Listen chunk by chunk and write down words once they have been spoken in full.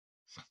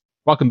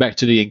Welcome back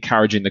to the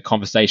Encouraging the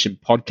Conversation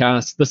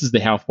podcast. This is the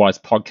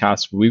HealthWise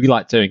podcast where we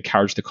like to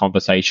encourage the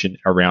conversation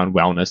around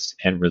wellness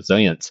and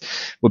resilience.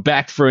 We're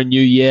back for a new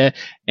year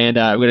and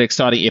we've got an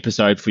exciting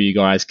episode for you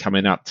guys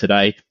coming up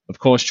today. Of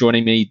course,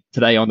 joining me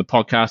today on the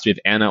podcast, we have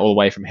Anna all the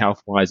way from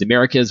HealthWise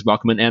Americas.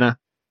 Welcome in, Anna.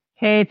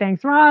 Hey,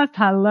 thanks, Ross.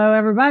 Hello,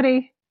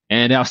 everybody.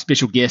 And our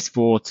special guest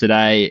for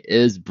today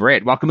is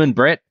Brett. Welcome in,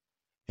 Brett.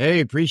 Hey,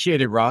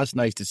 appreciate it, Ross.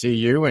 Nice to see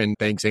you. And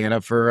thanks,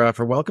 Anna, for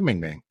welcoming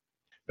me.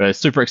 We're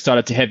super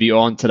excited to have you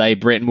on today,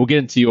 Brett, and we'll get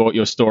into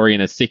your story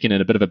in a second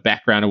and a bit of a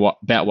background of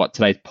about what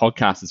today's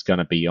podcast is going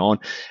to be on.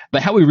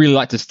 But how we really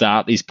like to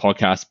start these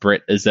podcasts,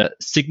 Brett, is a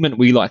segment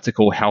we like to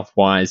call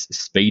HealthWise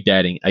Speed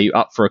Dating. Are you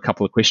up for a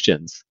couple of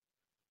questions?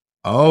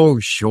 Oh,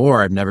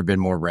 sure. I've never been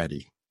more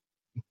ready.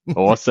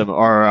 Awesome.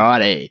 All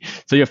righty.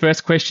 So your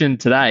first question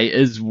today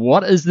is,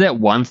 what is that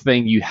one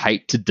thing you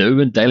hate to do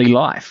in daily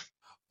life?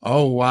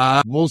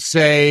 Oh, we'll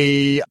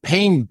say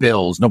paying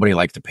bills. Nobody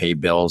likes to pay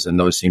bills, and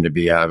those seem to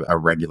be a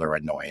regular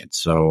annoyance.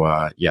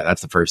 So, yeah,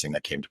 that's the first thing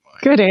that came to mind.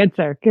 Good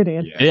answer.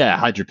 Yeah,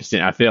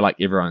 100%. I feel like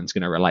everyone's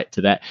going to relate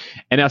to that.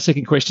 And our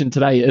second question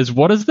today is,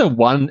 what is the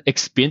one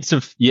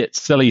expensive yet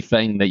silly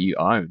thing that you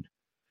own?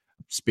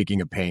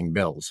 Speaking of paying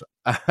bills,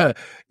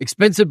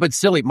 expensive but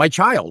silly. My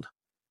child.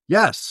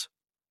 Yes.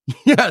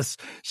 Yes,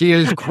 she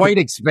is quite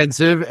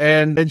expensive,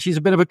 and she's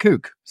a bit of a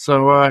kook.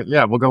 So,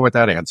 yeah, we'll go with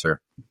that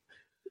answer.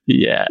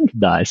 Yeah,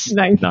 nice.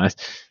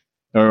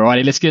 All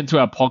righty, let's get into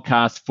our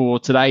podcast for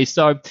today.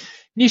 So, can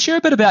you share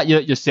a bit about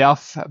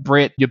yourself,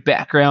 Brett, your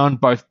background,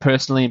 both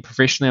personally and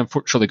professionally?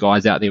 I'm sure the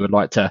guys out there would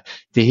like to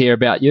hear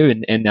about you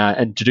and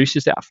introduce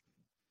yourself.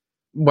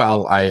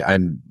 Well, I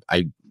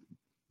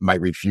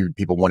might refute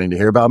people wanting to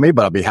hear about me,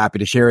 but I'll be happy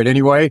to share it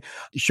anyway.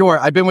 Sure,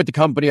 I've been with the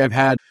company. I've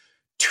had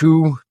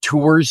 2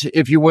 tours,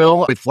 if you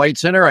will, with Flight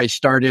Center. I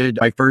started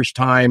my first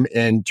time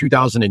in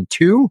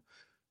 2002.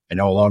 I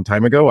know a long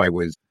time ago.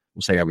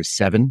 We'll say I was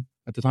 7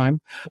 at the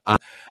time.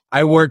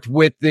 I worked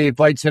with the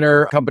Flight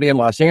Center company in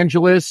Los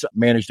Angeles,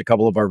 managed a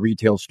couple of our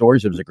retail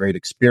stores. It was a great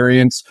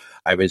experience.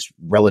 I was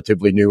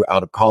relatively new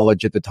out of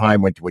college at the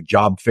time, went to a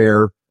job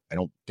fair. I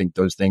don't think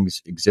those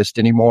things exist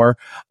anymore.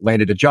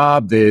 Landed a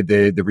job.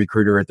 The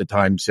recruiter at the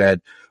time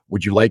said,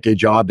 "Would you like a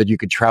job that you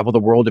could travel the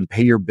world and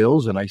pay your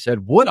bills?" And I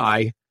said, "Would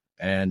I?"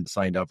 And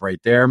signed up right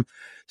there.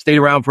 Stayed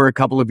around for a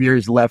couple of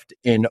years, left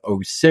in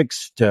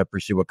 2006 to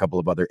pursue a couple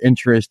of other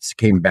interests,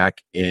 came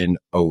back in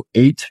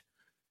 2008.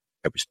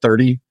 I was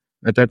 30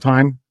 at that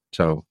time,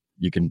 so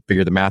you can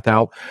figure the math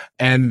out.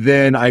 And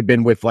then I've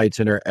been with Flight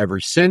Center ever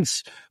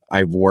since.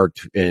 I've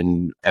worked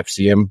in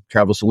FCM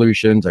Travel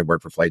Solutions. I've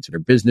worked for Flight Center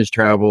Business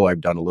Travel.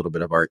 I've done a little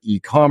bit of our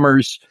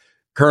e-commerce.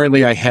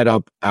 Currently, I head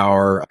up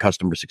our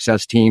customer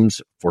success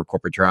teams for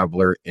Corporate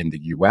Traveler in the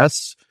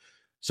U.S.,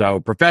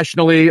 So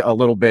professionally, a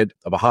little bit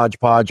of a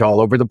hodgepodge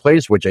all over the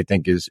place, which I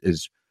think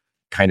is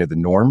kind of the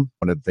norm.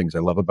 One of the things I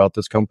love about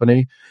this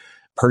company.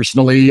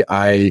 Personally,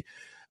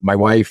 my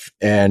wife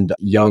and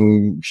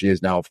she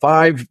is now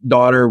 5,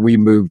 daughter, we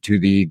moved to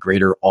the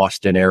greater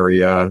Austin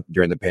area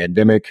during the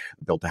pandemic,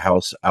 built a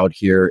house out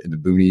here in the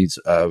boonies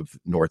of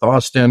North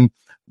Austin.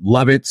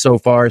 Love it so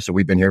far. So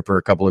we've been here for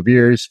a couple of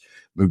years,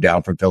 moved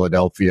down from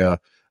Philadelphia.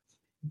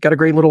 Got a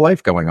great little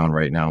life going on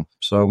right now.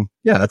 So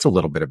yeah, that's a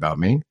little bit about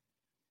me.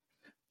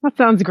 That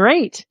sounds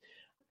great.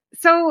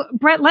 So,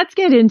 Brett, let's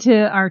get into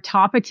our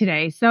topic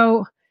today.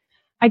 So,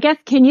 I guess,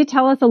 can you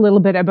tell us a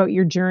little bit about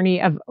your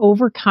journey of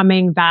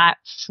overcoming that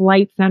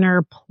Flight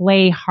Center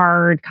play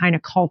hard kind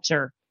of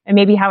culture and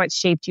maybe how it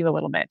shaped you a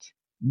little bit?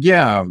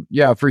 Yeah,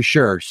 for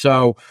sure.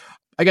 So,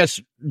 I guess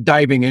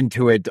diving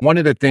into it, one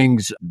of the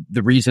things,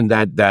 the reason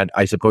that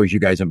I suppose you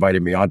guys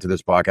invited me onto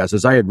this podcast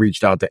is I had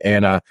reached out to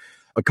Anna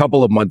a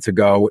couple of months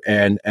ago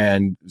and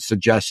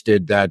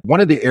suggested that one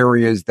of the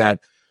areas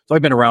so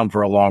I've been around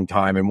for a long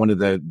time, and one of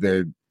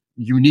the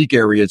unique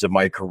areas of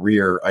my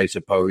career, I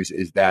suppose,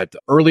 is that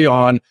early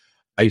on,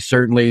 I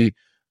certainly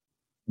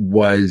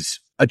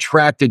was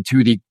attracted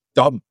to the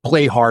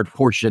play hard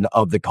portion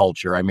of the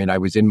culture. I mean, I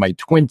was in my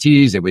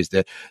 20s. It was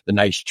the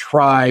nice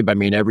tribe. I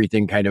mean,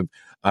 everything kind of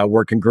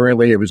worked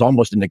congruently. It was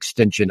almost an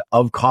extension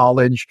of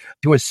college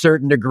to a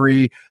certain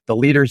degree. The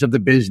leaders of the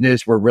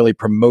business were really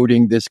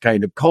promoting this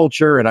kind of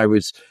culture. And I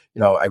was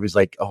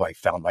like, oh, I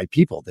found my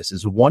people. This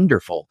is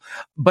wonderful.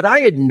 But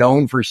I had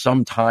known for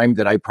some time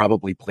that I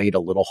probably played a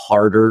little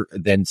harder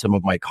than some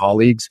of my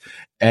colleagues.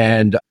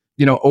 And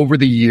over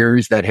the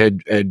years that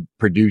had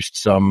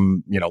produced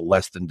some,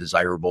 less than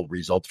desirable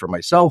results for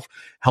myself,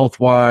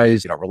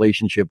 health-wise,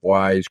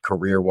 relationship-wise,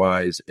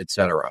 career-wise, et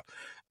cetera.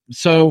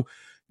 So,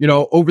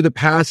 over the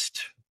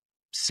past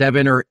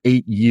 7 or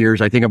 8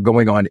 years, I think I'm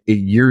going on 8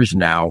 years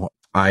now,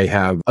 I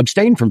have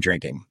abstained from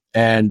drinking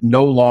and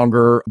no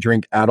longer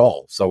drink at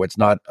all. So it's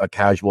not a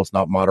casual, it's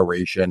not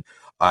moderation.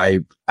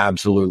 I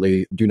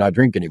absolutely do not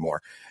drink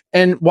anymore.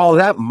 And while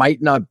that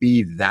might not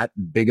be that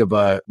big of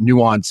a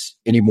nuance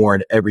anymore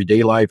in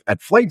everyday life,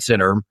 at Flight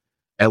Center,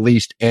 at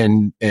least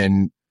in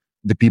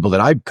the people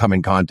that I've come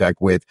in contact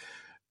with,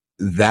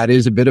 that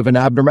is a bit of an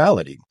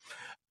abnormality.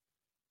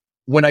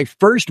 When I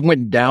first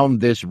went down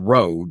this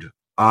road,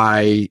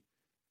 I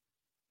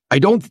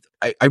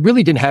I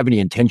really didn't have any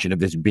intention of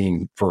this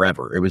being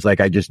forever. It was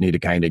like, I just need to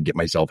kind of get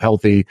myself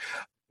healthy,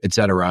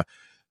 etc.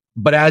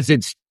 But as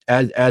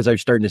I've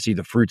started to see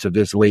the fruits of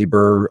this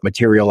labor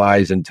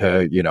materialize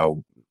into,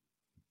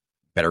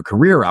 better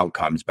career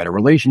outcomes, better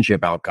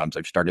relationship outcomes,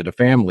 I've started a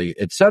family,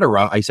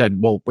 etc. I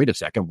said, well, wait a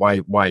second,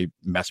 why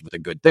mess with a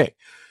good thing?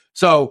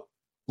 So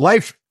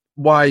life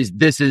wise,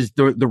 this is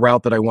the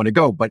route that I want to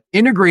go. But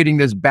integrating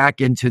this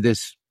back into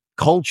this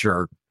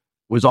culture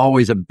was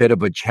always a bit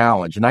of a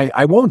challenge. And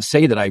I won't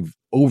say that I've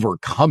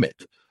overcome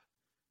it.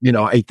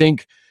 I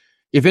think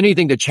if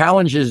anything, the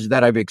challenges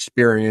that I've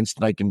experienced,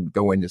 and I can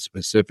go into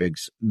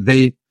specifics,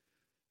 if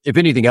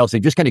anything else,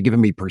 they've just kind of given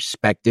me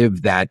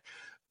perspective that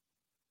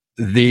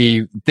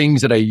the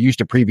things that I used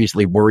to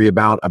previously worry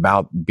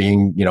about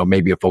being,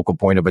 maybe a focal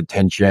point of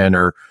attention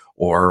or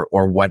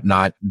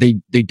whatnot,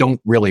 they don't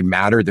really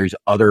matter. There's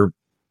other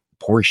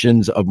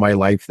portions of my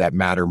life that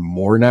matter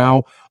more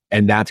now.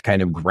 And that's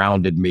kind of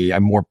grounded me.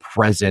 I'm more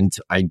present.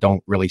 I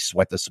don't really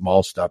sweat the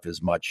small stuff as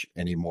much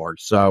anymore.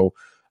 So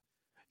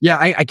yeah,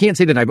 I can't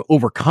say that I've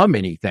overcome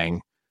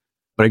anything,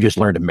 but I just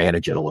learned to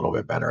manage it a little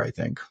bit better, I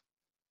think.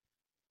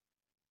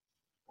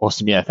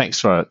 Awesome. Yeah. Thanks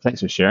for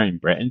sharing,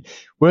 Brett. And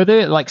were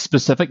there like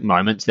specific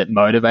moments that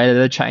motivated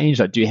a change?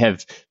 Like, do you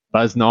have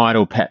buzz night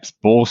or perhaps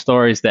ball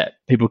stories that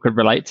people could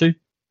relate to?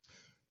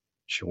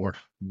 Sure.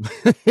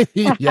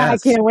 Yes. I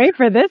can't wait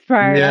for this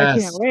part. Yes. I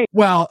can't wait.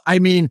 Well, I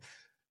mean,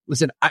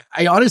 listen,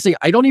 I honestly,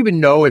 I don't even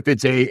know if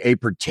it's a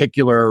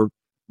particular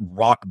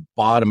rock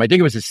bottom. I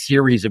think it was a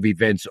series of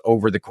events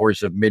over the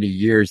course of many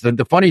years.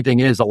 The funny thing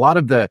is, a lot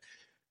of the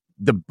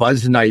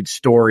buzz night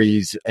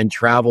stories and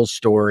travel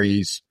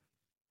stories,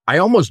 I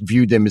almost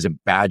viewed them as a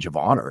badge of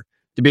honor,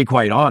 to be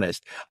quite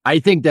honest. I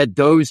think that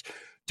those,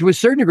 to a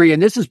certain degree,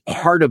 and this is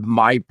part of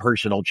my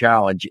personal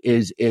challenge,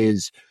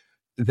 is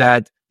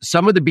that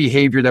some of the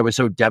behavior that was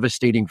so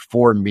devastating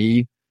for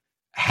me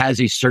has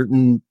a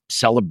certain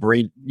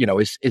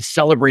is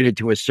celebrated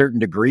to a certain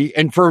degree.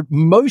 And for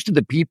most of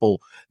the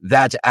people,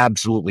 that's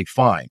absolutely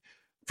fine.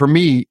 For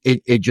me,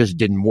 it just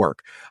didn't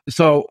work.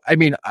 So, I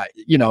mean,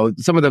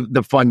 some of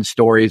the fun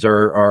stories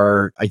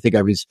are I think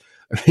I was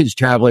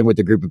traveling with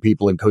a group of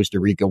people in Costa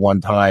Rica one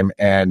time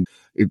and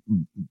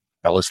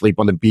fell asleep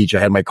on the beach. I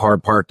had my car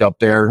parked up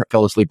there,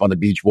 fell asleep on the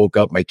beach, woke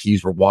up, my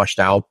keys were washed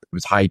out. It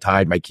was high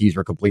tide. My keys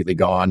were completely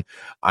gone.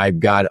 I've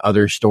got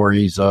other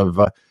stories of,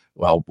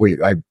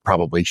 I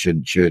probably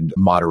should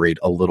moderate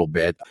a little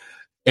bit.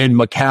 In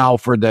Macau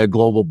for the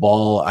global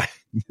ball, I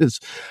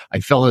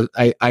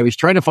was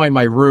trying to find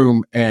my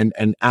room and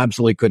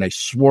absolutely couldn't. I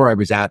swore I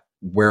was at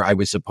where I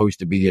was supposed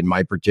to be in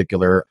my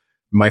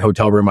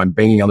hotel room. I'm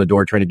banging on the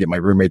door trying to get my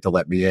roommate to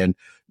let me in.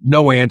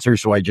 No answer.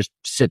 So I just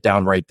sit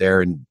down right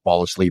there and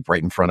fall asleep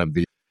right in front of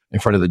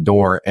the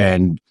door.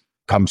 And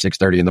come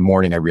 6:30 in the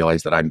morning, I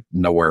realized that I'm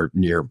nowhere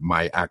near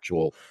my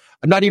actual.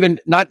 I'm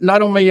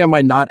not only am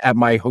I not at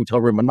my hotel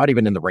room, I'm not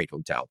even in the right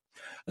hotel.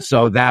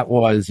 So that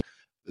was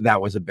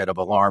a bit of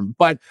alarm.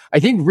 But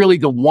I think really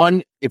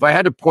if I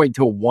had to point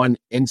to one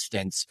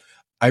instance,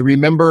 I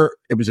remember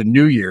it was a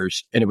New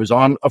Year's and it was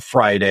on a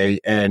Friday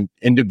and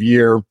end of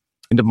year,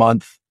 end of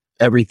month,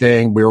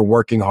 everything. We were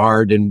working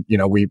hard and,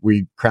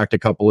 we cracked a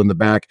couple in the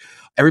back.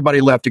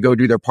 Everybody left to go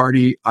do their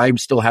party. I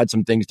still had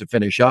some things to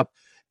finish up.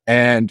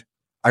 And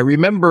I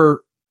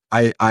remember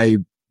I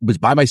was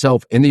by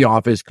myself in the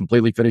office,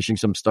 completely finishing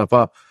some stuff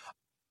up.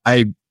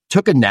 I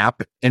took a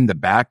nap in the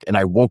back and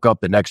I woke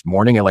up the next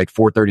morning at like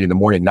 4:30 in the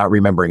morning, not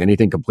remembering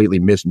anything, completely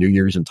missed New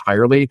Year's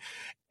entirely.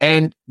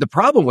 And the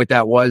problem with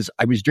that was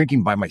I was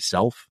drinking by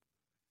myself.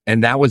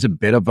 And that was a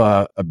bit of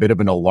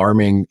an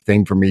alarming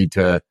thing for me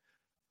to,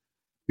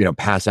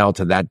 pass out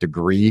to that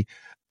degree.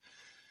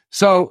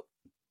 So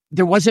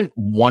there wasn't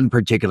one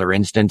particular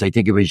instance. I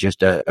think it was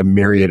just a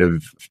myriad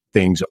of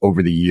things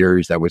over the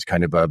years that was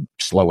kind of a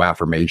slow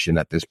affirmation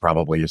that this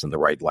probably isn't the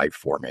right life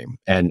for me.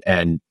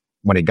 And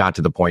when it got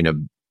to the point of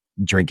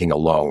drinking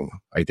alone,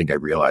 I think I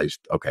realized,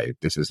 okay,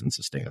 this isn't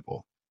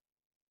sustainable.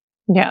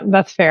 Yeah,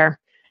 that's fair.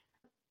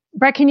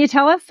 Brett, can you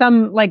tell us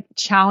some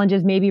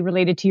challenges maybe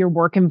related to your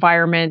work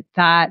environment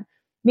that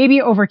maybe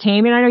you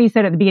overcame? And I know you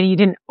said at the beginning you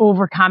didn't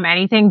overcome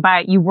anything,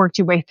 but you worked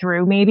your way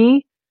through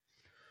maybe.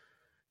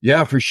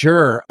 Yeah, for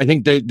sure. I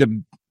think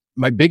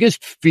my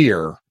biggest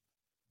fear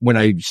when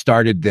I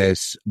started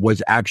this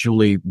was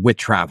actually with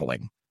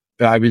traveling.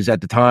 I was at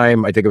the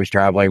time, I think I was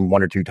traveling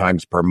 1 or 2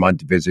 times per month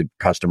to visit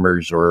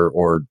customers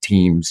or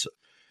teams.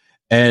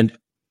 And,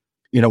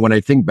 when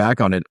I think back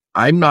on it,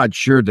 I'm not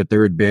sure that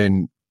there had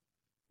been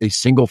a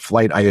single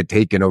flight I had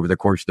taken over the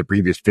course of the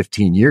previous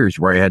 15 years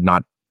where I had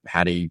not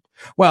had I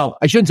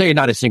shouldn't say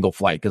not a single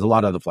flight, because a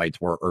lot of the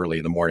flights were early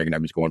in the morning and I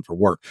was going for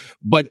work.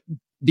 But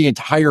the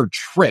entire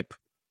trip,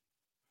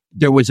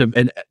 there would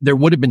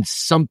have been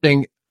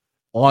something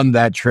on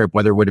that trip,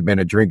 whether it would have been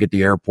a drink at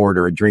the airport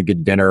or a drink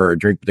at dinner or a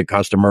drink with the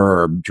customer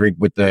or a drink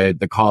with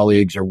the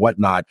colleagues or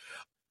whatnot,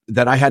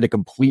 that I had to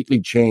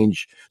completely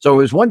change. So it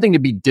was one thing to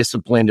be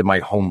disciplined in my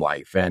home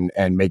life and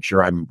make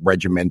sure I'm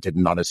regimented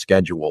and on a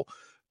schedule.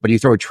 But you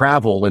throw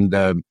travel and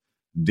the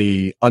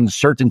the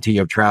uncertainty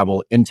of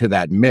travel into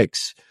that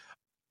mix,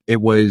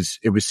 it was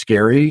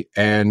scary.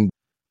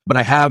 But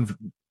I have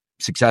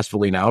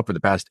successfully now for the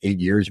past 8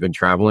 years been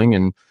traveling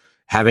and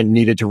haven't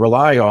needed to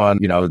rely on,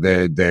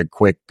 the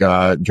quick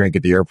drink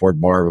at the airport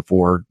bar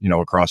before,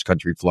 a cross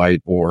country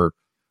flight or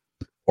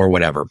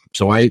whatever.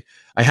 So I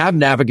have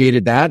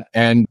navigated that,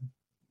 and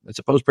I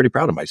suppose pretty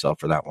proud of myself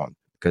for that one,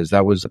 because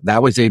that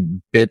was a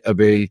bit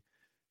of a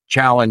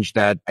challenge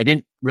that I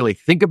didn't really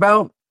think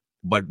about,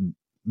 but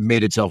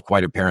made itself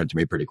quite apparent to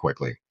me pretty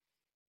quickly.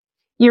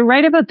 You're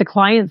right about the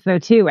clients though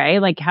too, eh?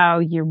 Like how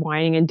you're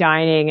wining and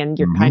dining and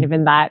you're kind of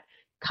in that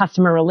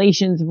customer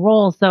relations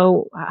role.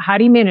 So how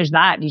do you manage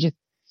that? You just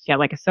get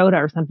like a soda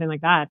or something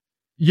like that?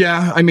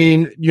 Yeah, I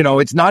mean,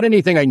 it's not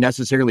anything I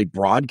necessarily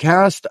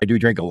broadcast. I do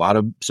drink a lot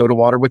of soda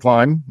water with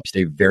lime. I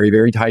stay very,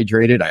 very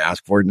hydrated. I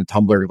ask for it in a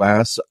tumbler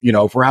glass.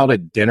 If we're out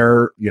at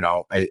dinner,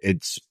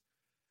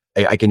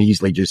 I can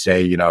easily just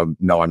say,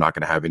 no, I'm not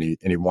going to have any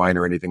wine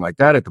or anything like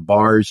that at the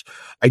bars.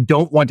 I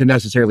don't want to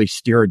necessarily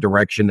steer a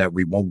direction that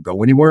we won't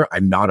go anywhere.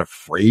 I'm not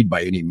afraid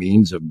by any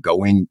means of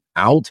going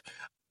out.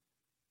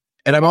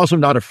 And I'm also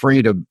not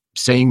afraid of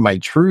saying my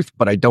truth,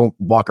 but I don't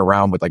walk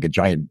around with like a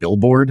giant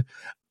billboard,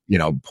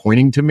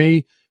 pointing to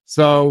me.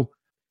 So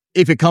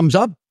if it comes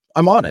up,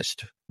 I'm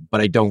honest, but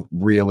I don't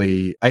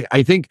really,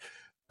 I think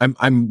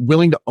I'm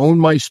willing to own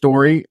my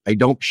story. I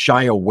don't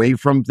shy away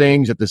from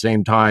things. At the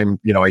same time,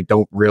 I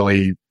don't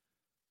really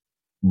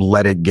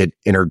let it get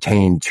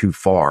entertained too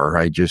far.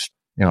 I just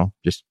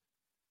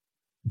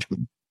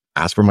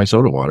ask for my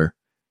soda water.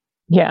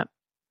 Yeah.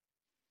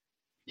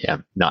 Yeah,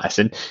 nice.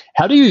 And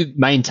how do you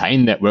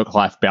maintain that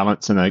work-life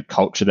balance in a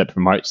culture that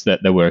promotes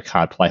the work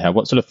hard, play hard?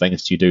 What sort of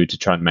things do you do to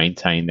try and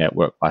maintain that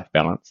work-life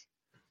balance?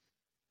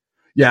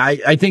 Yeah,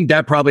 I think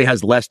that probably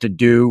has less to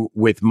do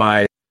with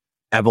my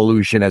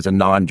evolution as a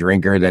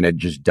non-drinker than it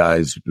just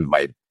does with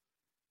my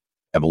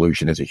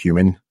evolution as a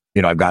human.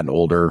 I've gotten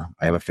older.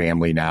 I have a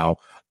family now.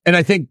 And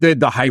I think that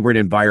the hybrid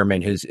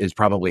environment has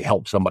probably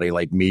helped somebody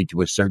like me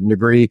to a certain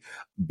degree,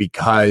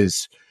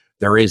 because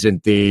there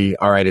isn't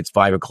all right, it's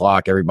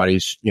 5:00.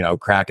 Everybody's,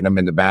 cracking them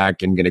in the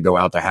back and going to go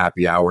out to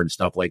happy hour and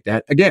stuff like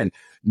that. Again,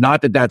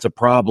 not that that's a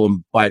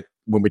problem, but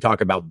when we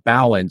talk about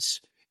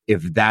balance,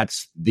 if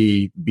that's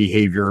the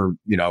behavior,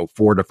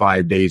 4 to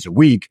 5 days a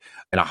week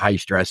in a high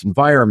stress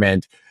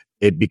environment,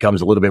 it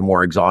becomes a little bit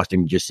more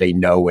exhausting to just say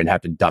no and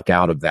have to duck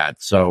out of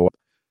that. So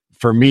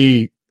for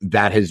me,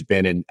 that has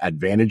been an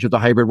advantage of the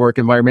hybrid work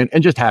environment,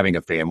 and just having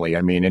a family.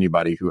 I mean,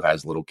 anybody who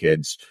has little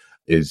kids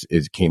is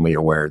keenly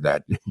aware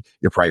that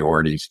your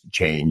priorities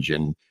change,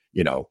 and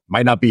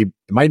might not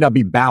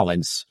be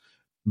balance,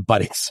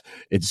 but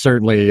it's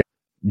certainly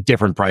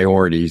different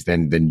priorities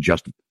than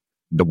just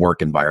the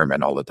work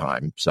environment all the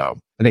time. So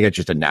I think it's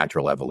just a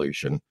natural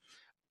evolution.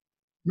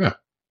 Yeah.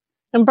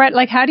 And Brett,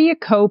 like, how do you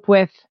cope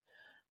with,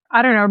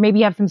 I don't know, maybe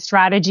you have some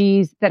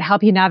strategies that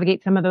help you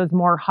navigate some of those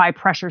more high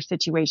pressure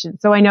situations?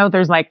 So I know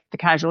there's like the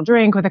casual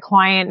drink with a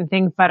client and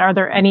things, but are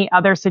there any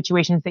other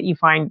situations that you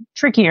find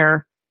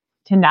trickier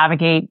to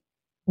navigate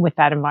with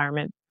that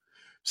environment?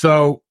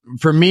 So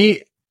for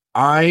me,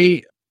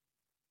 it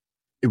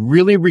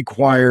really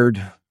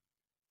required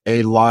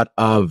a lot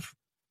of,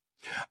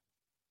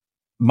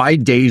 my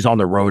days on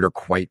the road are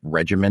quite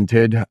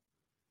regimented.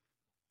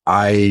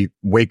 I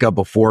wake up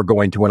before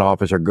going to an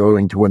office or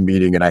going to a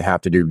meeting, and I have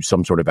to do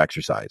some sort of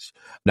exercise.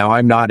 Now,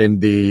 I'm not in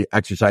the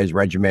exercise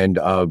regimen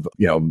of,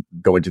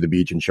 going to the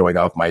beach and showing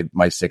off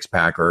my six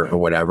pack or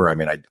whatever. I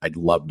mean, I'd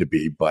love to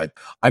be, but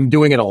I'm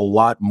doing it a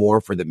lot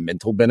more for the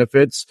mental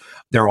benefits.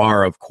 There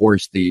are, of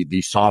course,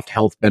 the soft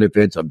health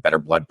benefits of better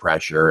blood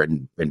pressure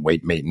and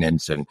weight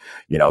maintenance and,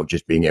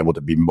 just being able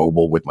to be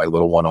mobile with my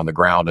little one on the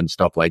ground and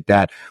stuff like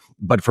that.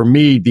 But for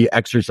me, the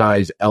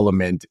exercise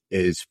element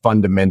is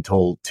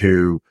fundamental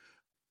to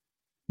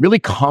really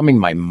calming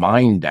my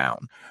mind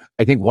down.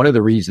 I think one of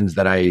the reasons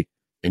that I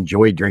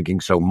enjoyed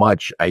drinking so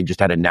much, I just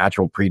had a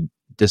natural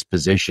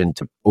predisposition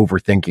to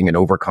overthinking and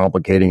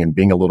overcomplicating and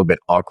being a little bit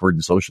awkward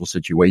in social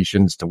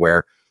situations, to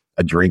where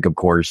a drink, of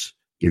course,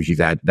 gives you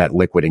that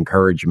liquid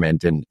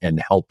encouragement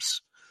and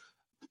helps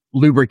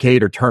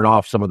lubricate or turn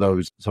off some of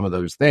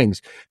those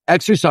things.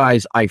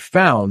 Exercise, I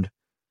found,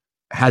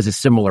 has a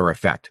similar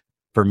effect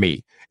for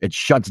me. It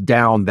shuts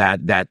down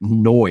that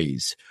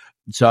noise.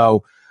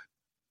 So,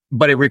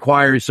 but it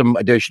requires some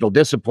additional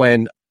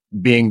discipline,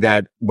 being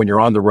that when you're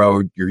on the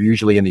road, you're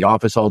usually in the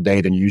office all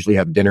day, then you usually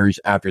have dinners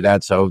after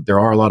that. So there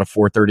are a lot of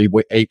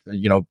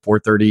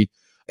 4:30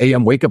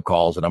 a.m. wake up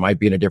calls, and I might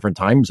be in a different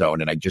time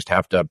zone, and I just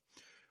have to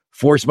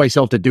force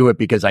myself to do it,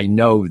 because I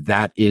know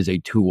that is a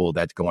tool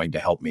that's going to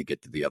help me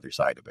get to the other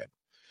side of it.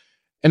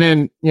 And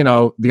then,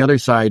 the other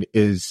side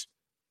is,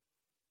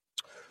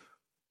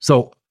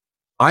 so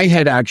I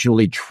had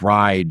actually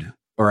tried,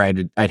 or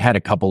I'd had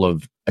a couple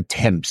of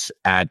attempts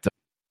at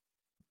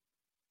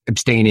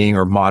abstaining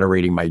or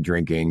moderating my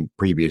drinking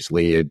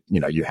previously.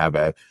 You have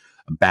a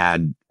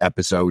bad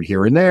episode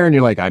here and there, and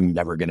you're like, I'm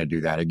never going to do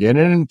that again.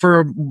 And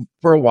for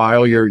a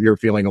while, you're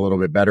feeling a little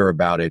bit better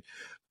about it.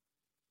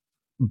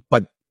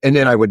 But And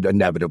then I would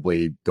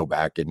inevitably go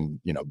back and,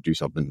 do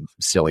something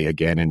silly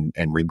again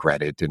and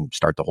regret it and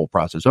start the whole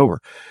process over.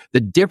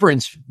 The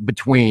difference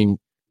between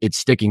it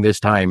sticking this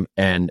time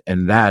and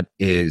that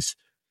is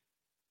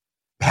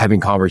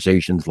having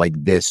conversations like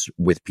this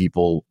with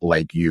people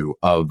like you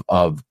of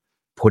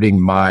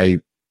putting my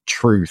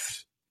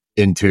truth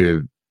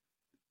into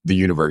the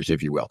universe,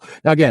 if you will.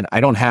 Now, again, I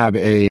don't have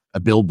a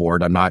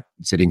billboard. I'm not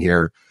sitting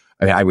here.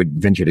 I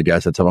would venture to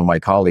guess that some of my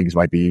colleagues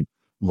might be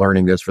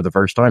learning this for the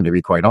first time, to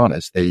be quite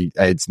honest.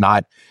 It's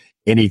not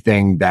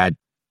anything that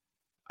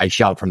I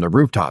shout from the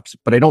rooftops,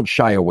 but I don't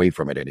shy away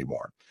from it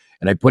anymore.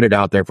 And I put it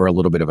out there for a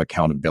little bit of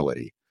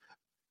accountability,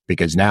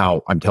 because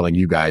now I'm telling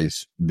you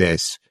guys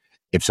this.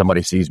 If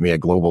somebody sees me at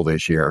Global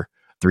this year,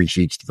 3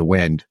 sheets to the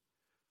wind,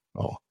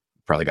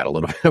 probably got a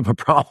little bit of a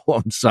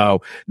problem.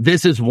 So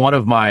this is one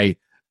of my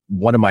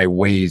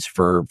ways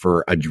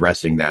for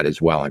addressing that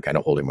as well, and kind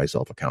of holding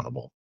myself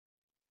accountable.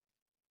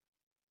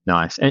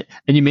 Nice. And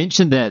you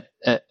mentioned that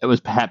it was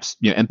perhaps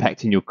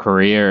impacting your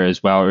career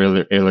as well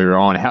earlier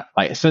on. How,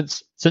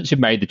 since you've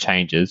made the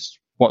changes,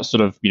 what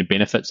sort of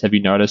benefits have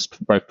you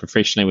noticed both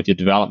professionally with your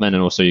development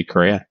and also your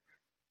career?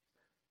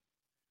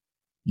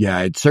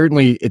 Yeah, it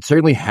certainly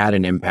had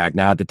an impact.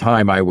 Now, at the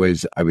time, I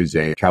was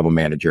a travel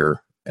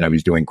manager and I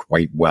was doing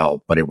quite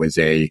well, but it was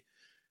a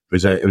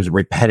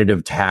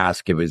repetitive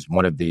task. It was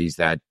one of these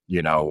that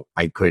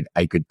I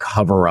could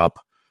cover up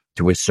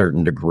to a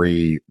certain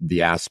degree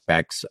the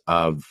aspects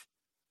of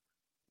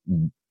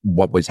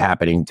what was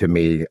happening to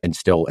me and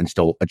still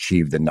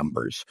achieve the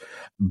numbers.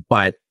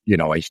 But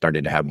I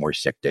started to have more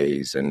sick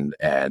days and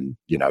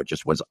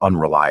just was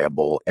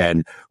unreliable.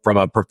 And from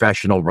a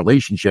professional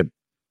relationship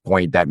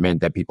point, that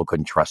meant that people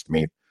couldn't trust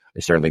me. I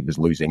certainly was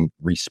losing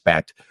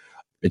respect,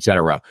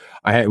 etc.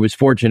 I was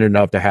fortunate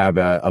enough to have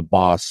a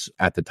boss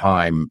at the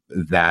time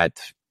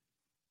that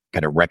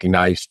kind of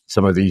recognized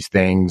some of these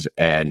things,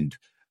 and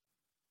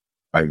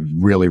I'm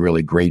really,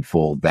 really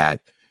grateful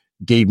that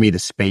gave me the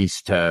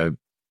space to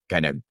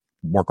kind of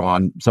work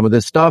on some of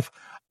this stuff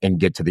and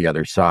get to the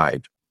other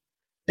side.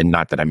 And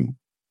not that I'm,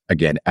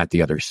 again, at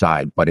the other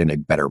side, but in a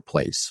better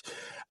place.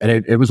 And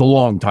it was a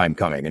long time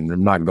coming, and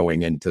I'm not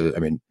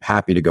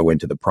happy to go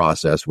into the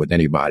process with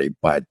anybody,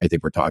 but I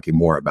think we're talking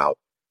more about,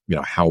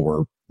 how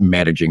we're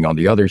managing on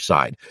the other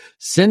side.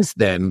 Since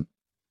then,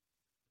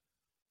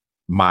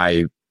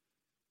 my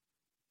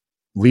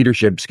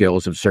leadership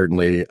skills have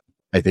certainly,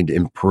 I think,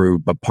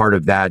 improved, but part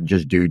of that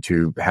just due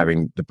to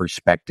having the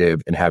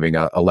perspective and having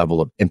a level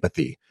of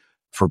empathy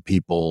for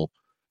people,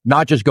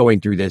 not just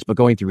going through this, but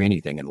going through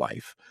anything in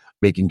life.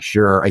 Making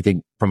sure, I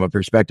think, from a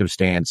perspective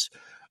stance,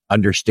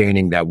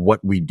 understanding that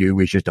what we do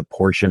is just a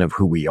portion of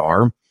who we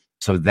are.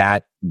 So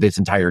that this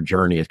entire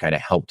journey has kind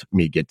of helped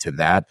me get to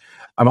that.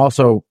 I'm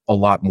also a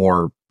lot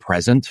more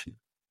present,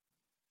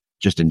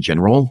 just in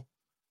general.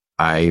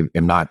 I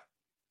am not,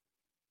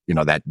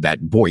 that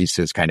voice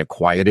is kind of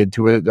quieted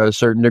to a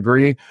certain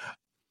degree.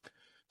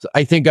 So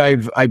I think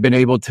I've been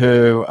able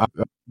to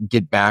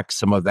get back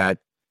some of that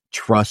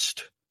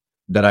trust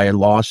that I had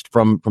lost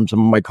from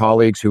some of my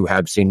colleagues who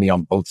have seen me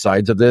on both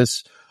sides of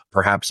this.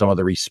 Perhaps some of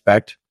the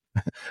respect,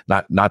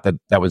 not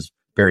that was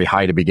very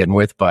high to begin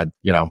with, but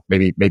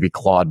maybe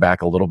clawed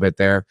back a little bit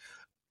there.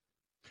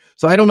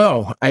 So I don't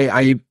know.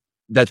 I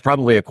that's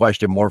probably a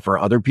question more for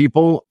other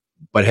people.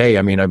 But hey,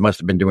 I must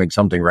have been doing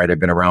something right. I've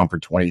been around for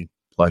 20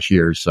 plus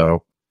years,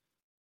 so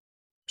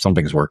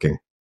something's working.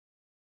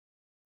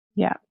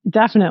 Yeah,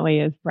 definitely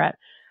is, Brett.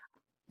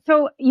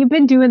 So you've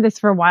been doing this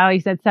for a while.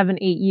 You said 7-8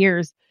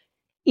 years.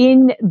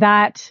 In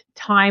that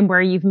time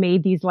where you've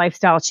made these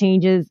lifestyle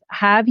changes,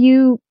 have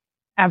you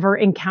ever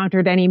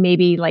encountered any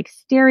maybe like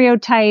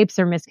stereotypes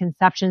or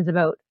misconceptions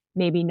about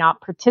maybe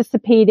not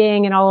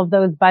participating in all of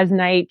those buzz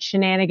night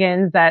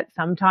shenanigans that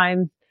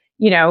sometimes,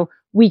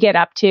 we get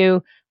up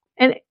to?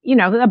 And,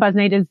 a buzz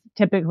night is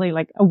typically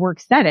like a work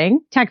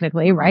setting,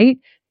 technically, right?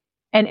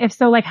 And if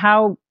so, like,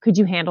 how could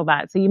you handle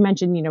that? So you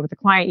mentioned, with the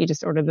client, you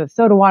just ordered the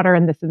soda water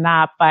and this and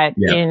that, but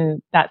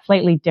in that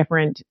slightly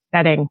different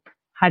setting,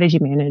 how did you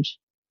manage?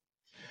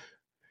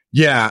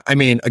 Yeah,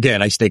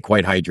 again, I stay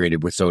quite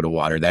hydrated with soda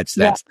water. That's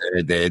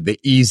the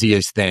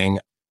easiest thing.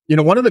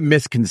 One of the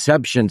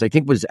misconceptions I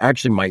think was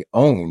actually my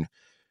own.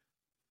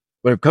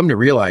 What I've come to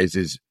realize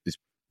is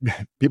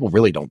people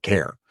really don't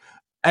care.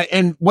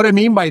 And what I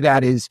mean by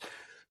that is,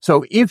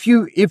 so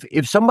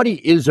if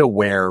somebody is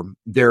aware,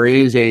 there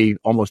is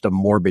almost a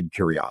morbid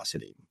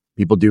curiosity.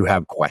 People do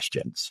have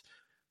questions.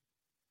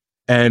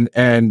 And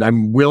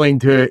I'm willing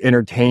to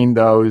entertain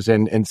those.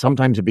 And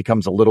sometimes it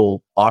becomes a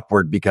little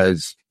awkward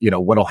because,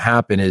 what'll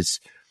happen is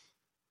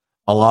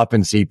I'll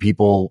often see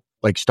people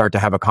like start to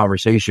have a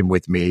conversation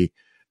with me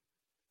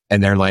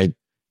and they're like,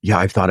 yeah,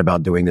 I've thought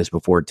about doing this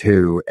before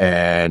too.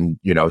 And,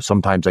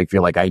 sometimes I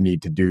feel like I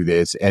need to do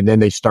this. And then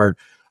they start,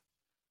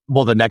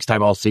 well, the next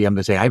time I'll see them,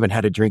 they say, I haven't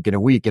had a drink in a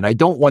week. And I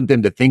don't want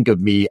them to think of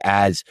me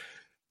as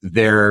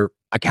their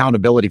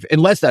accountability,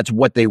 unless that's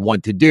what they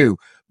want to do.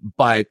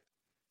 But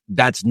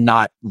that's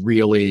not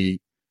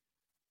really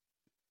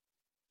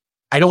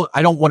I don't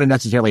want to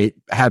necessarily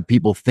have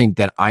people think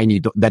that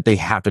that they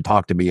have to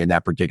talk to me in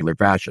that particular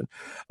fashion.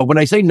 But when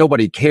I say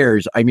nobody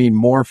cares, I mean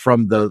more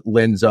from the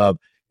lens of,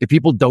 if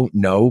people don't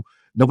know,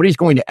 nobody's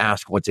going to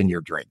ask what's in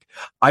your drink.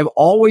 I've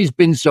always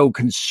been so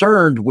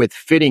concerned with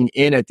fitting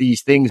in at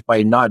these things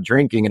by not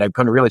drinking. And I've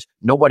come to realize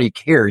nobody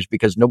cares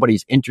because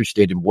nobody's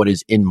interested in what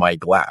is in my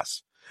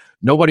glass.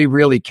 Nobody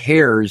really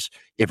cares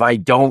if I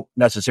don't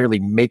necessarily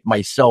make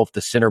myself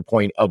the center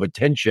point of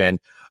attention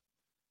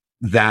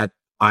that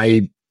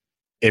I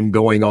am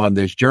going on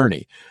this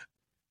journey.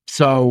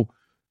 So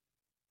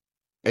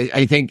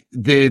I think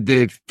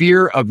the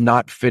fear of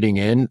not fitting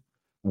in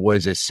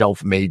was a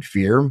self-made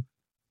fear.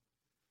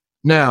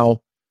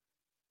 Now,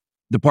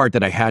 the part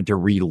that I had to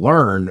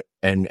relearn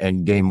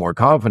and gain more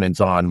confidence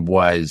on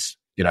was,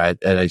 as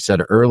I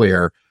said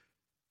earlier,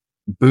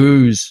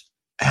 booze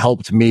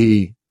helped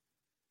me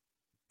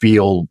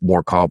feel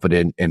more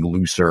confident and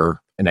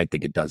looser. And I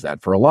think it does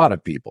that for a lot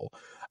of people.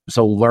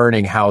 So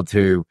learning how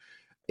to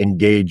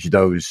engage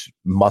those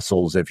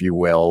muscles, if you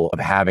will, of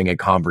having a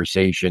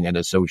conversation in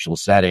a social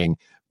setting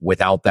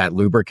without that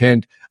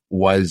lubricant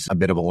was a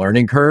bit of a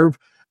learning curve.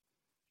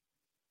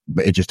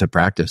 But it just took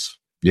practice,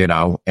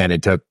 and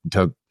it took,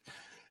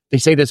 they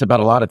say this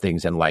about a lot of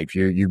things in life.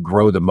 You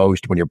grow the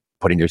most when you're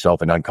putting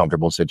yourself in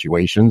uncomfortable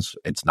situations.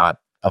 It's not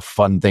a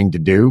fun thing to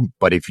do,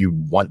 but if you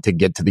want to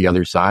get to the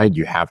other side,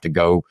 you have to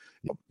go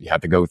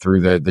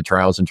through the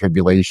trials and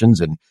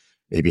tribulations and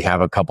maybe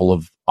have a couple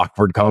of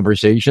awkward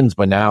conversations.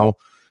 But now,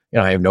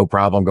 I have no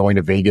problem going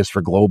to Vegas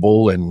for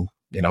Global and,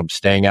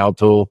 staying out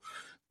till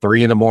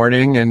 3 a.m.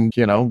 and,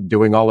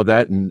 doing all of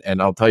that.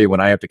 And I'll tell you,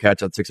 when I have to catch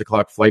that 6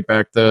 o'clock flight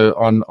back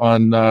on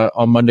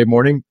Monday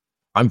morning,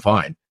 I'm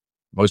fine.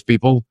 Most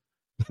people,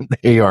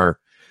 they are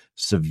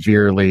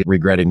severely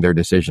regretting their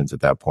decisions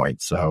at that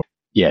point. So.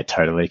 Yeah,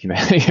 totally. Can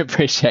I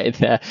appreciate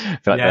that?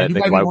 Yeah, you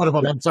might be one of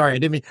them. I'm sorry. I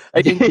didn't mean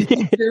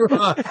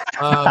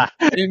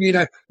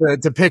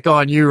to pick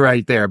on you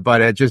right there,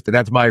 but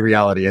that's my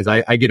reality. Is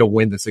I get to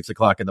win the 6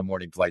 o'clock in the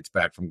morning flights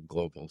back from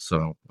Global.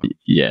 So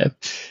yeah,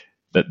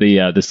 but the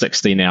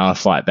 16-hour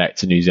flight back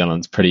to New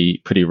Zealand's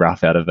pretty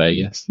rough out of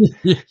Vegas.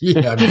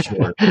 Yeah, I'm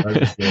sure.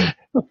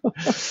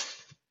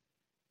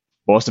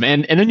 Awesome.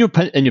 And in your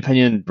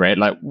opinion, Brad,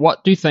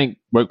 what do you think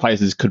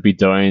workplaces could be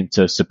doing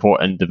to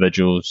support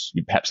individuals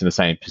perhaps in the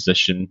same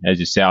position as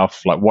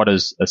yourself? What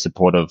does a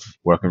supportive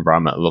work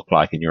environment look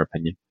like in your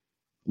opinion?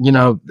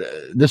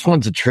 This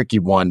one's a tricky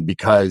one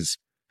because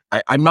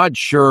I'm not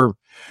sure,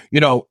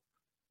 the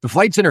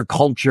Flight Center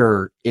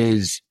culture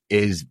is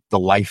the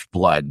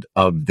lifeblood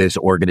of this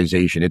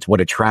organization. It's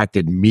what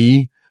attracted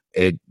me.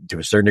 It, to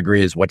a certain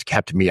degree, is what's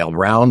kept me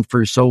around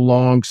for so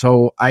long.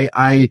 So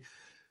I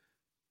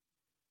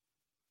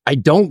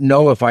don't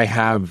know if I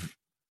have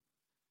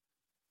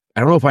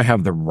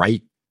the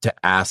right to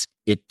ask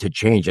it to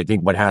change. I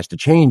think what has to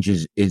change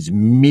is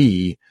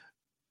me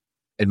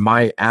and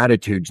my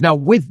attitudes. Now,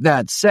 with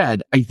that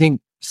said, I think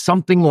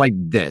something like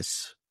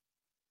this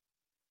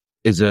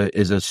is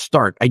a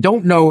start. I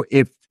don't know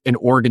if an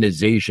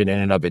organization in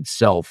and of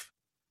itself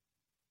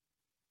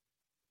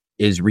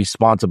is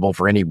responsible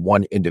for any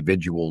one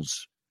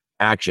individual's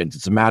actions.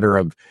 It's a matter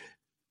of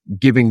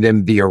giving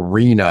them the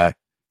arena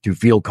to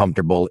feel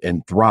comfortable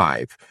and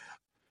thrive.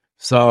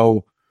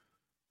 So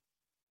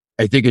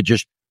I think it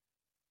just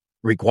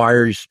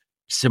requires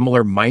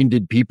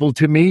similar-minded people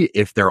to me,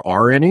 if there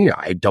are any.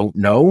 I don't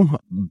know,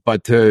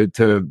 but to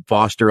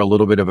foster a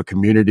little bit of a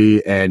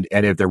community, and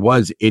if there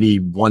was any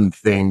one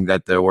thing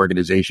that the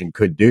organization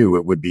could do,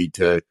 it would be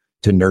to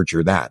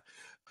nurture that.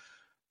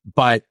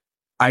 But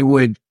I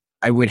would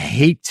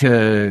hate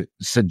to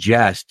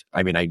suggest,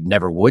 I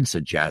never would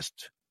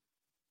suggest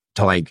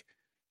to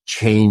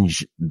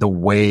change the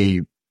way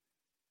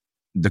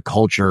the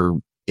culture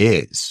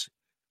is.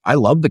 I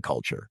love the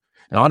culture.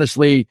 And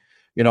honestly,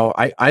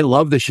 I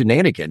love the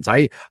shenanigans.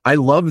 I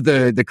love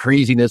the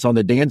craziness on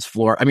the dance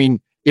floor.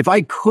 If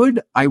I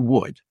could, I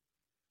would,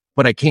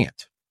 but I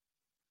can't.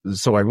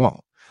 So I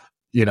won't.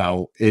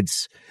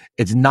 It's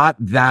not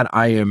that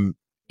I am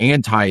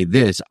anti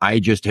this. I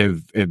just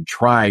have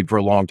tried for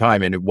a long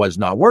time and it was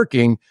not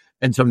working.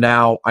 And so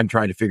now I'm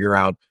trying to figure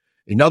out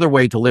another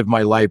way to live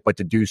my life, but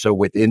to do so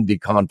within the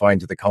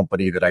confines of the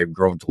company that I've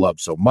grown to love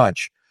so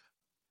much.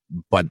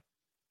 But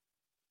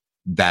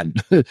that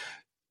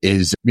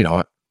is,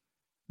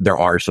 there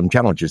are some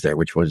challenges there,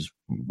 which was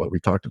what we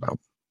talked about.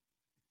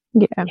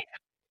 Yeah.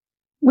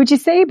 Would you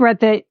say, Brett,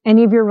 that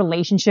any of your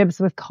relationships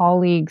with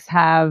colleagues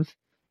have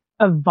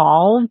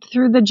evolved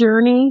through the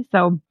journey?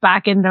 So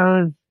back in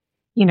those,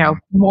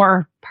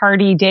 more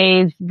party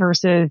days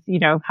versus,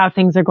 how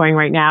things are going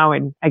right now,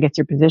 and I guess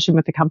your position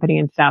with the company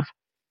and stuff.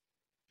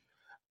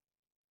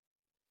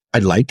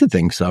 I'd like to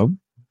think so.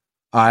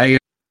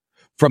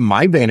 From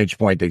my vantage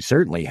point, they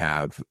certainly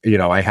have.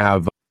 I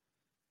have.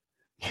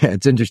 Yeah,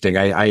 it's interesting.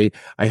 I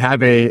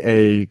have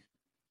a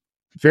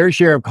fair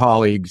share of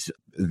colleagues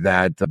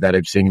that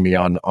have seen me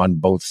on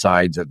both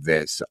sides of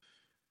this.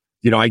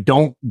 I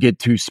don't get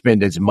to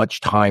spend as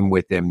much time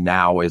with them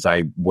now as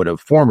I would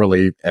have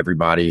formerly.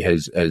 Everybody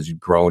has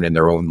grown in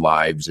their own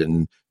lives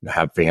and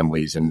have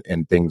families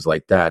and things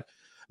like that.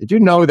 I do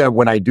know that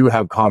when I do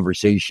have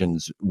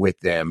conversations with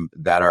them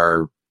that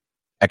are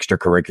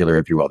extracurricular,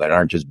 if you will, that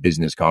aren't just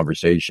business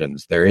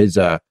conversations, there is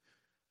at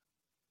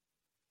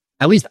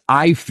least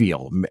I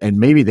feel, and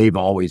maybe they've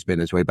always been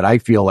this way, but I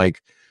feel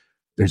like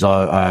there's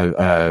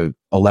a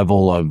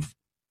level of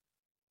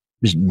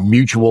just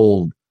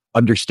mutual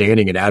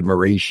understanding and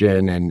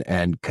admiration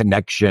and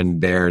connection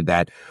there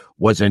that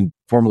wasn't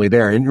formerly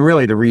there. And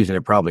really the reason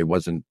it probably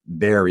wasn't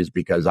there is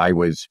because I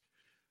was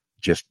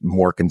just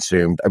more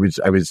consumed.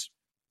 I was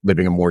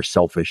living a more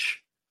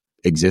selfish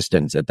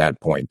existence at that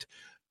point.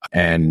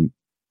 And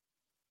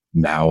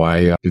now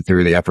I,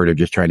 through the effort of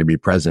just trying to be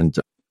present,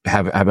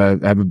 have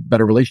a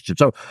better relationship.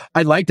 So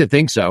I'd like to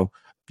think so.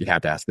 You'd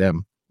have to ask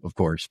them, of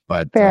course,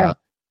 but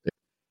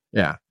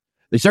yeah,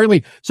 they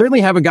certainly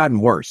haven't gotten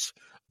worse.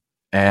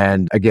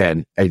 And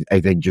again,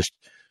 I think just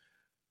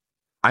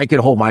I can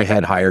hold my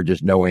head higher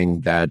just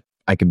knowing that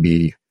I can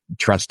be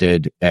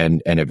trusted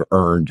and have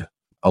earned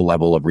a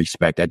level of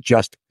respect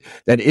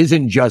that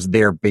isn't just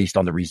there based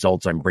on the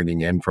results I'm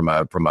bringing in from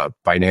a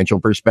financial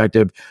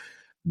perspective.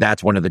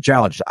 That's one of the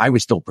challenges. I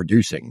was still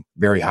producing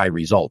very high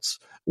results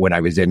when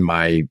I was in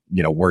my,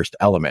 worst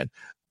element.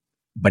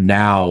 But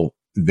now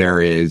there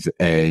is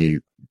a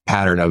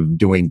pattern of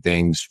doing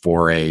things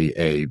for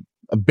a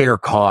bare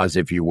cause,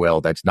 if you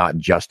will, that's not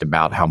just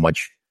about how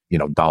much,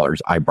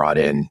 dollars I brought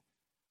in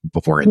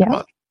before in the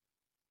month.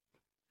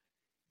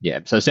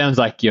 Yeah. So it sounds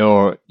like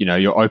your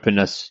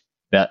openness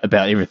about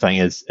everything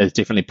has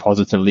definitely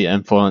positively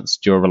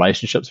influenced your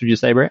relationships, would you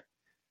say, Brett?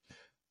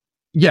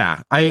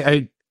 Yeah,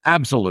 I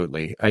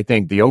absolutely. I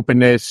think the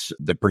openness,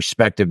 the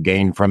perspective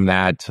gained from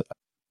that,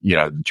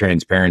 the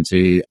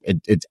transparency,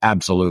 it's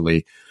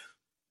absolutely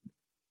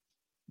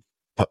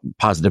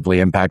positively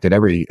impacted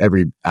every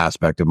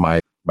aspect of my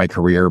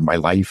career, my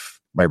life,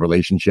 my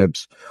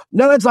relationships.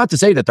 No, that's not to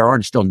say that there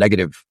aren't still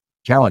negative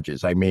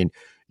challenges. I mean,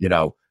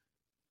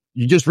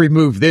 you just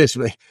remove this.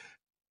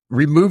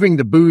 Removing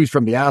the booze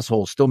from the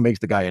asshole still makes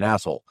the guy an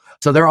asshole.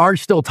 So there are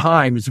still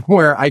times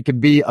where I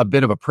can be a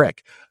bit of a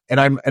prick, and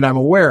I'm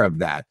aware of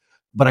that,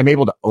 but I'm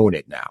able to own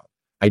it now.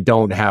 I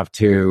don't have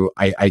to.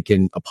 I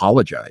can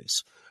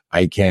apologize.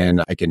 I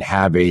can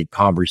have a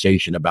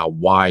conversation about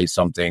why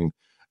something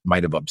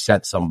might have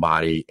upset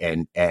somebody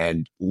and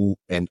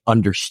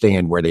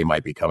understand where they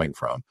might be coming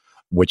from,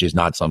 which is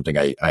not something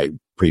I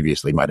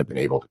previously might have been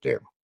able to do.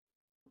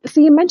 So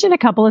you mentioned a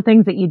couple of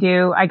things that you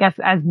do, I guess,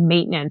 as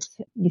maintenance.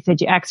 You said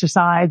you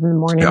exercise in the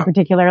morning,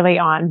 particularly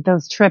on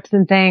those trips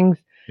and things.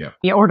 Yeah.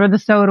 You order the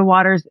soda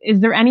waters. Is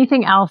there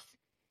anything else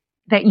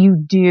that you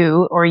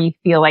do or you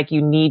feel like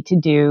you need to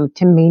do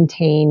to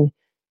maintain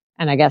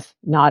and I guess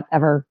not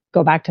ever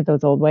go back to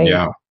those old ways?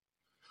 Yeah.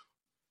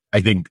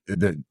 I think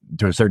to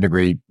a certain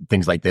degree,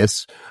 things like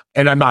this,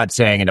 and I'm not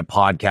saying in a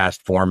podcast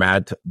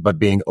format, but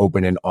being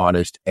open and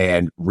honest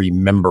and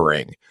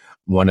remembering.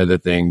 One of the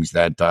things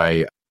that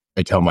I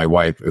tell my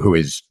wife, who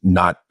is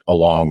not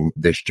along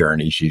this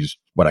journey, she's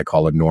what I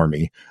call a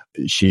normie.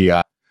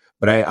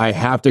 But I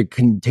have to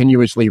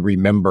continuously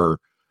remember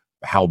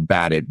how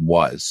bad it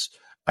was.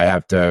 I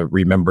have to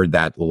remember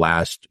that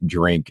last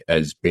drink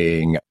as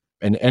being,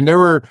 and there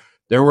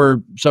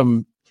were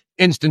some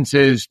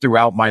instances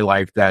throughout my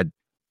life that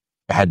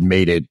had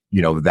made it,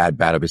 that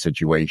bad of a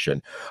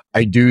situation.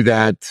 I do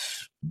that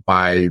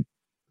by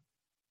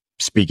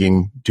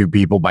speaking to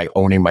people, by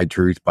owning my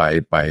truth,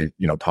 by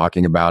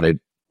talking about it.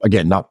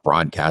 Again, not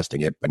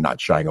broadcasting it, but not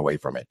shying away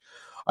from it.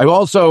 I've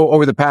also,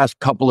 over the past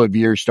couple of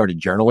years, started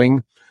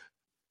journaling,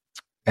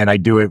 and I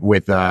do it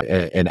with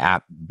an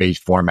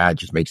app-based format.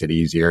 Just makes it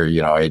easier.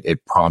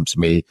 It prompts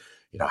me,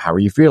 how are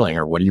you feeling,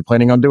 or what are you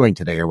planning on doing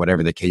today, or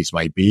whatever the case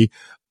might be.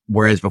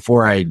 Whereas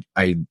before, I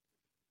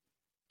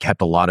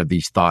kept a lot of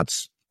these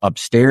thoughts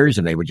upstairs,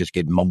 and they would just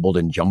get mumbled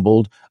and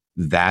jumbled.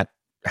 That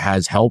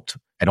has helped.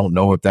 I don't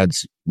know if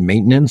that's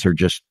maintenance or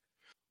just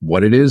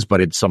what it is,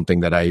 but it's something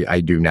that I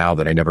do now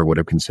that I never would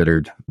have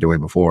considered doing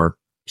before.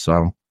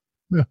 So,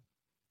 yeah.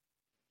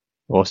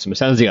 Awesome. It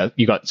sounds like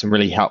you got some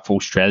really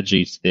helpful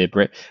strategies there,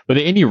 Brett. Were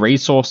there any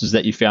resources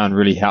that you found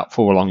really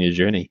helpful along your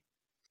journey?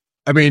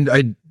 I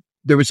mean,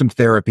 there was some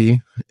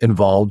therapy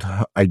involved.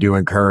 I do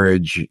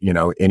encourage,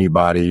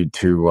 anybody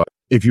to,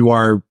 if you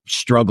are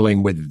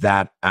struggling with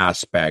that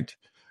aspect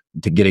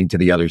to getting to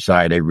the other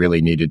side, I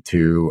really needed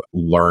to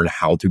learn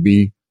how to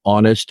be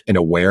honest and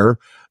aware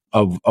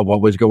of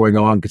what was going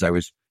on, because I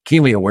was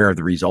keenly aware of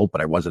the result,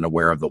 but I wasn't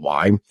aware of the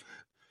why.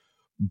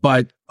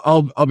 But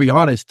I'll be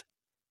honest,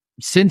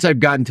 since I've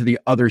gotten to the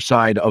other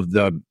side of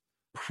the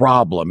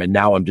problem and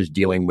now I'm just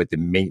dealing with the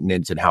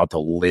maintenance and how to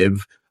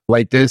live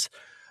like this,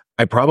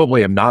 I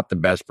probably am not the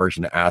best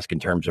person to ask in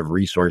terms of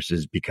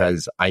resources,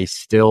 because I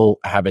still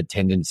have a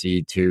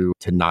tendency to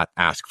not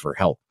ask for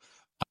help.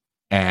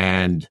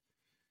 And,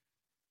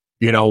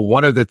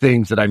 one of the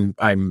things that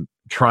I'm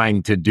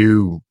trying to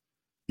do,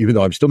 even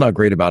though I'm still not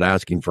great about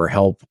asking for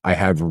help, I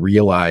have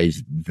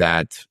realized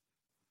that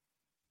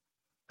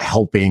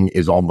helping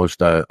is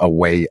almost a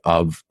way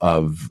of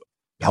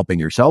helping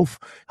yourself.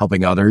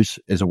 Helping others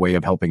is a way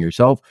of helping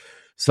yourself.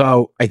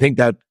 So I think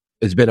that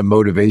has been a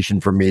motivation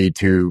for me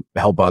to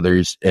help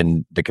others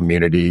in the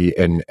community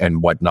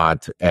and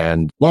whatnot.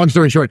 And long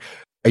story short,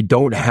 I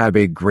don't have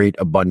a great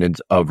abundance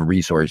of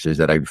resources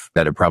that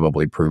have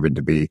probably proven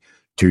to be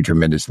too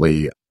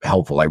tremendously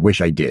helpful. I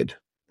wish I did.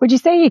 Would you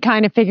say you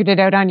kind of figured it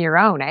out on your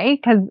own, eh?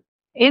 Because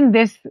in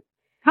this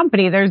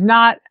company, there's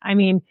not, I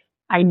mean,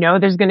 I know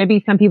there's going to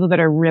be some people that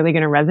are really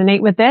going to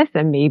resonate with this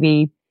and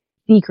maybe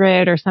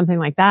secret or something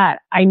like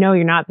that. I know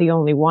you're not the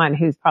only one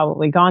who's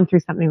probably gone through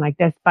something like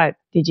this, but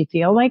did you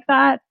feel like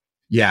that?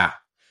 Yeah.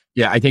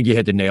 Yeah. I think you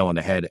hit the nail on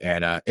the head,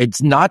 Anna.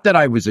 It's not that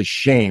I was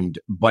ashamed,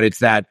 but it's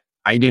that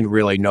I didn't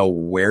really know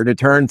where to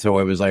turn. So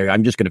it was like,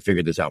 I'm just going to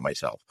figure this out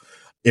myself.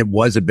 It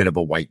was a bit of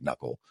a white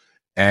knuckle,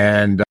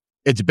 and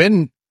it's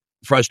been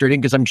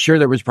frustrating because I'm sure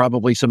there was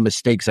probably some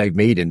mistakes I've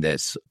made in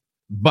this,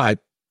 but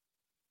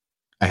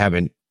I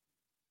haven't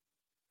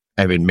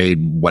made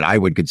what I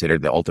would consider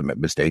the ultimate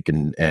mistake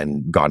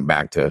and gone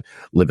back to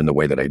living the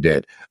way that I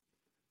did.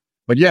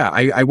 But yeah,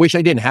 I wish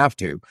I didn't have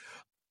to,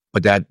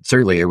 but that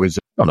certainly it was,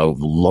 I don't know if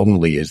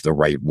lonely is the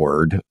right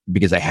word,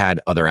 because I had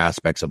other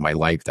aspects of my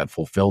life that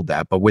fulfilled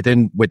that. But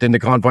within the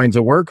confines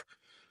of work,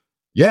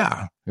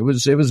 yeah, it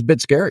was a bit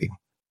scary.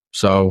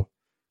 So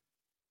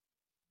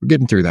we're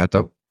getting through that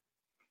though.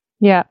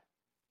 Yeah.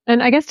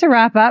 And I guess to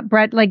wrap up,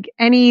 Brett, like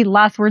any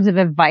last words of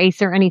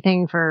advice or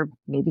anything for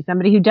maybe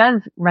somebody who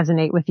does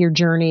resonate with your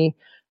journey,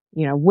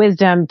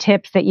 wisdom,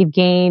 tips that you've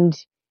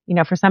gained,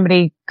 for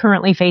somebody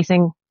currently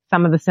facing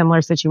some of the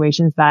similar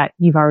situations that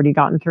you've already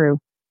gotten through?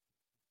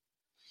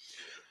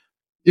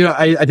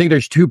 I think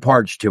there's two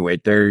parts to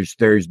it. There's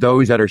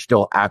those that are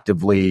still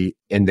actively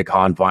in the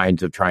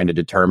confines of trying to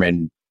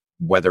determine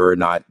whether or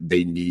not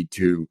they need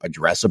to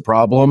address a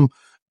problem.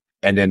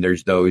 And then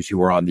there's those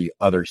who are on the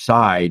other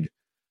side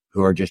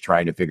who are just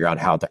trying to figure out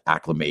how to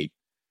acclimate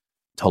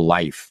to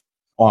life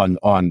on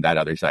that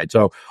other side.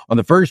 So on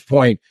the first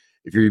point,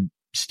 if you're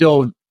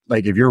still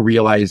if you're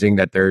realizing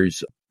that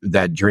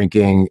that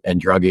drinking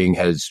and drugging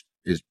is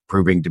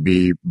proving to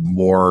be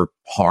more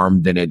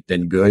harm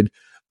than good,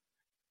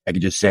 I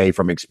could just say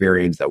from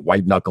experience that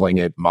white knuckling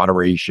it,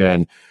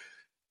 moderation,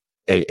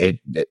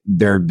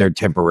 they're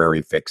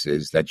temporary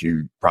fixes that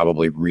you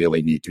probably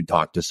really need to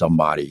talk to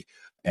somebody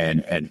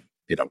and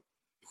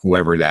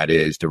whoever that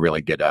is to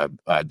really get a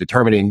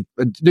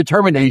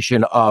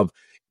determination of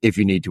if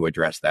you need to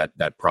address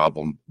that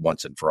problem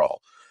once and for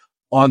all.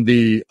 On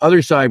the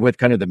other side, with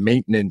kind of the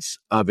maintenance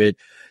of it,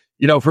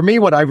 for me,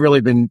 what I've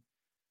really been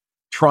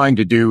trying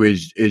to do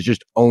is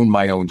just own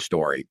my own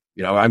story.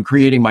 I'm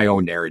creating my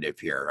own narrative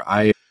here.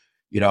 I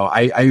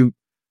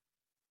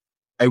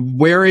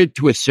wear it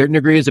to a certain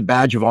degree as a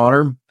badge of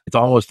honor. It's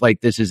almost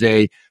like this is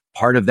a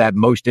part of that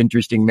most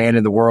interesting man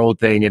in the world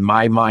thing in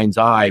my mind's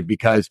eye,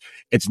 because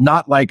it's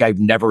not like I've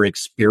never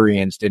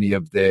experienced any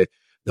of the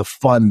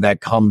fun that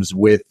comes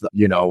with,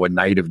 a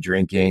night of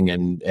drinking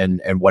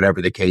and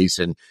whatever the case.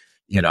 And,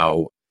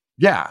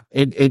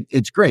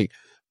 it's great.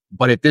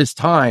 But at this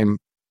time,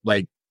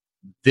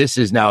 this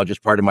is now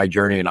just part of my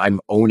journey and I'm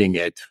owning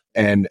it.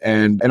 And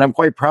I'm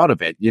quite proud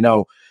of it.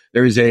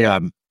 There was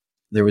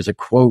a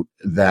quote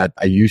that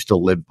I used to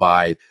live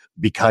by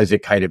because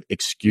it kind of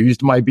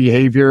excused my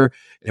behavior.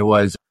 It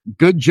was,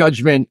 good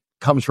judgment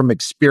comes from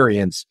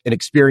experience and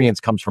experience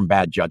comes from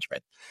bad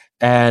judgment.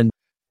 And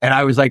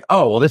I was like,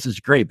 oh, well, this is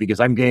great because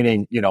I'm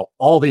gaining,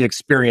 all the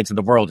experience in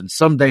the world. And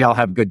someday I'll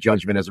have good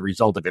judgment as a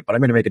result of it, but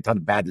I'm going to make a ton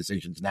of bad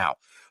decisions now.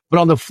 But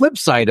on the flip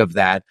side of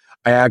that,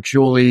 I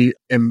actually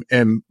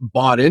am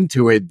bought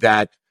into it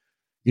that,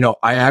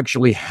 I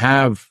actually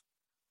have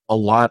a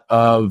lot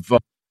of,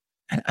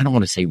 I don't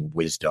want to say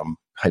wisdom.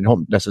 I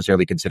don't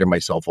necessarily consider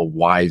myself a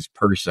wise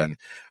person,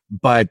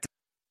 but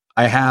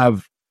I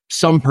have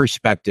some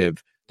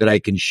perspective that I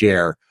can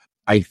share.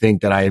 I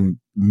think that I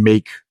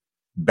make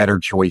better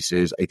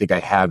choices. I think I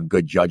have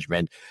good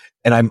judgment,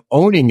 and I'm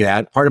owning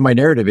that. Part of my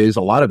narrative is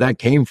a lot of that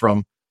came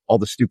from all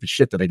the stupid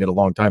shit that I did a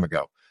long time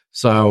ago.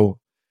 So,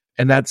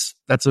 and that's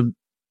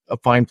a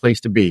fine place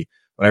to be.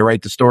 When I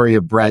write the story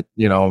of Brett,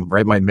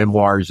 write my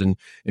memoirs in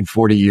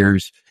 40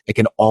 years, it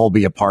can all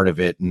be a part of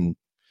it. And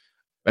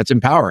that's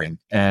empowering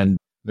and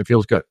it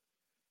feels good.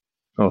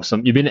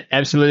 Awesome. You've been an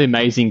absolutely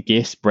amazing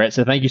guest, Brett.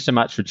 So thank you so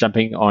much for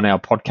jumping on our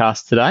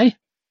podcast today.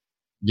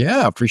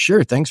 Yeah, for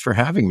sure. Thanks for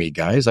having me,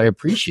 guys. I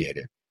appreciate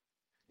it.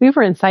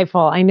 Super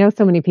insightful. I know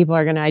so many people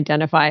are going to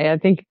identify. I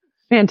think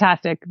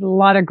fantastic. A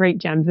lot of great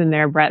gems in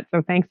there, Brett.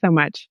 So thanks so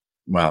much.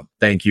 Well,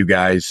 thank you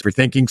guys for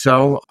thinking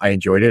so. I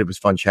enjoyed it. It was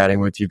fun chatting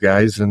with you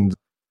guys. And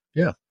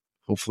yeah,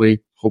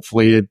 hopefully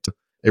it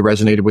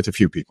resonated with a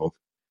few people.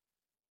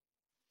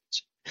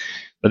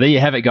 But there you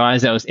have it,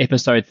 guys. That was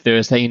episode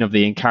 13 of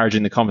the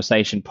Encouraging the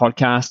Conversation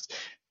podcast.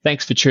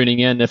 Thanks for tuning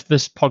in. If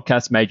this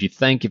podcast made you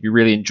think, if you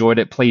really enjoyed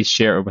it, please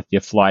share it with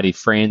your flighty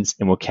friends,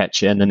 and we'll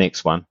catch you in the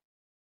next one.